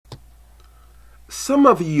Some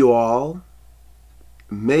of you all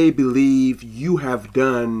may believe you have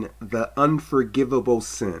done the unforgivable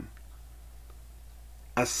sin,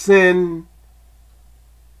 a sin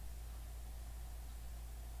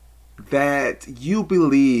that you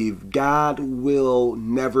believe God will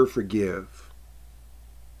never forgive.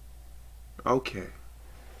 Okay.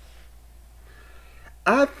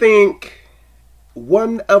 I think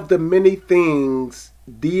one of the many things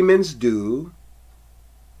demons do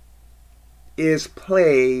is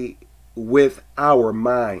play with our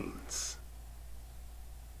minds.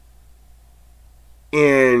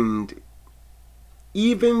 And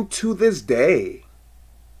even to this day,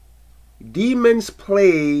 demons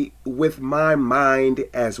play with my mind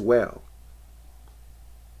as well,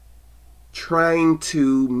 trying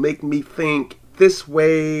to make me think this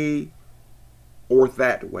way or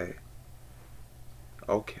that way.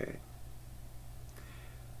 Okay.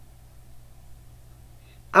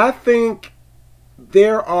 I think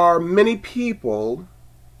there are many people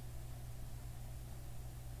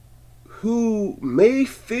who may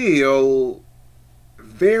feel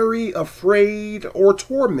very afraid or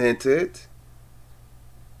tormented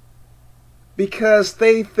because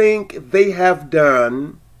they think they have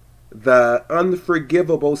done the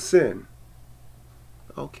unforgivable sin.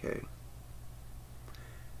 Okay.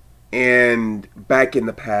 And back in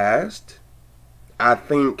the past, I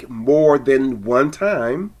think more than one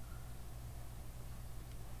time,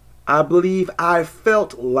 I believe I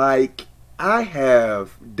felt like I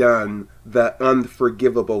have done the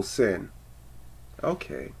unforgivable sin.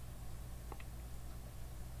 Okay.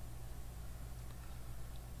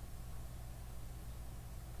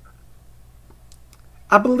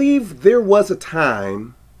 I believe there was a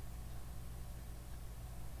time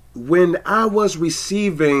when I was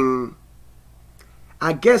receiving,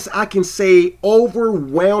 I guess I can say,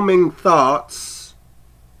 overwhelming thoughts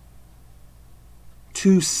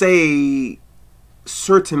to say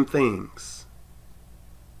certain things.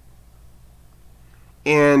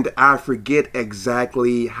 And I forget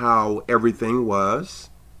exactly how everything was.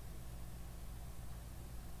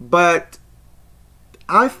 But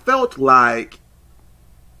I felt like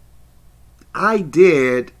I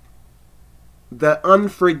did the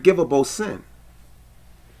unforgivable sin.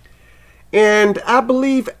 And I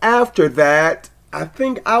believe after that, I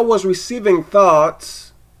think I was receiving thoughts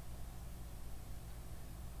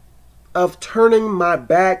of turning my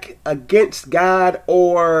back against God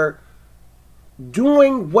or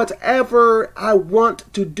doing whatever I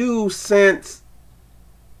want to do since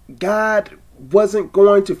God wasn't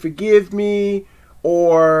going to forgive me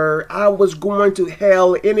or I was going to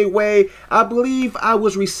hell anyway. I believe I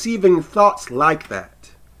was receiving thoughts like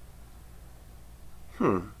that.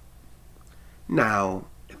 Now,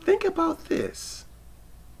 think about this.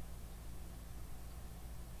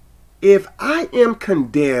 If I am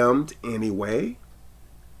condemned anyway,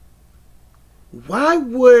 why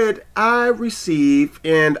would I receive,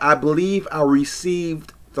 and I believe I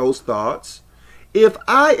received those thoughts, if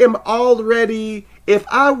I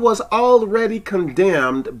was already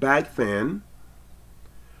condemned back then,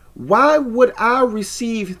 why would I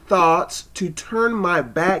receive thoughts to turn my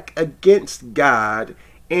back against God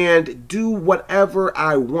and do whatever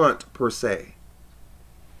I want, per se,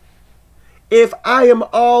 if I am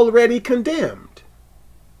already condemned?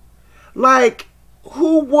 Like,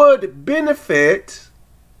 who would benefit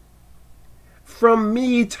from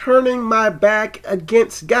me turning my back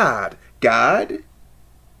against God? God?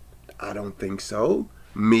 I don't think so.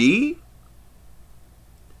 Me?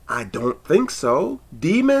 I don't think so.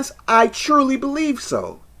 Demons? I truly believe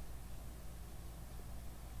so.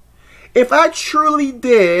 If I truly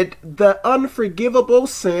did the unforgivable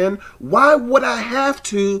sin, why would I have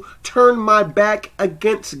to turn my back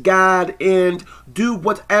against God and do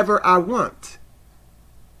whatever I want?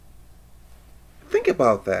 Think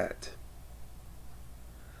about that.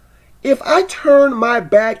 If I turn my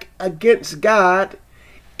back against God,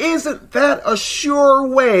 isn't that a sure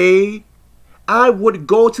way I would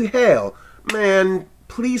go to hell? Man,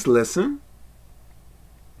 please listen.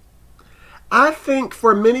 I think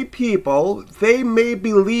for many people, they may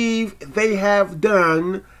believe they have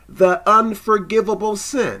done the unforgivable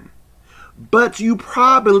sin, but you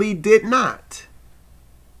probably did not.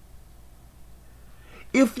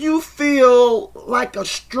 If you feel like a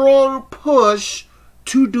strong push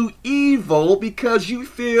to do evil because you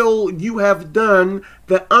feel you have done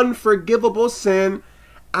the unforgivable sin,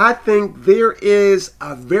 I think there is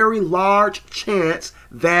a very large chance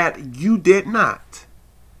that you did not.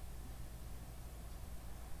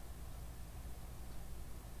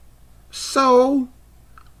 So,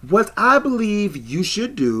 what I believe you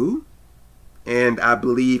should do and I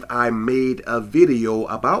believe I made a video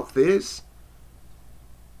about this.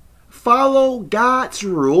 Follow God's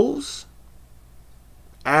rules.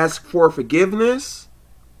 Ask for forgiveness.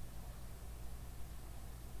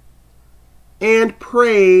 And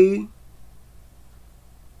pray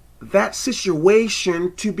that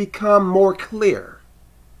situation to become more clear.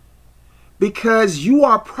 Because you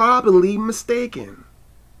are probably mistaken.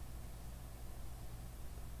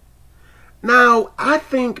 Now, I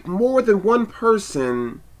think more than one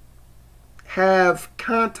person have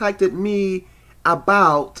contacted me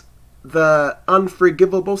about the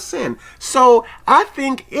unforgivable sin. So I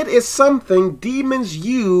think it is something demons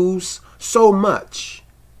use so much.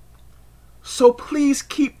 So please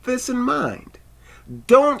keep this in mind.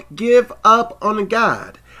 Don't give up on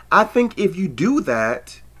God. I think if you do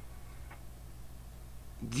that,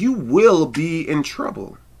 you will be in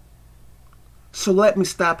trouble. So let me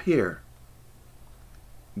stop here.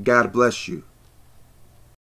 God bless you.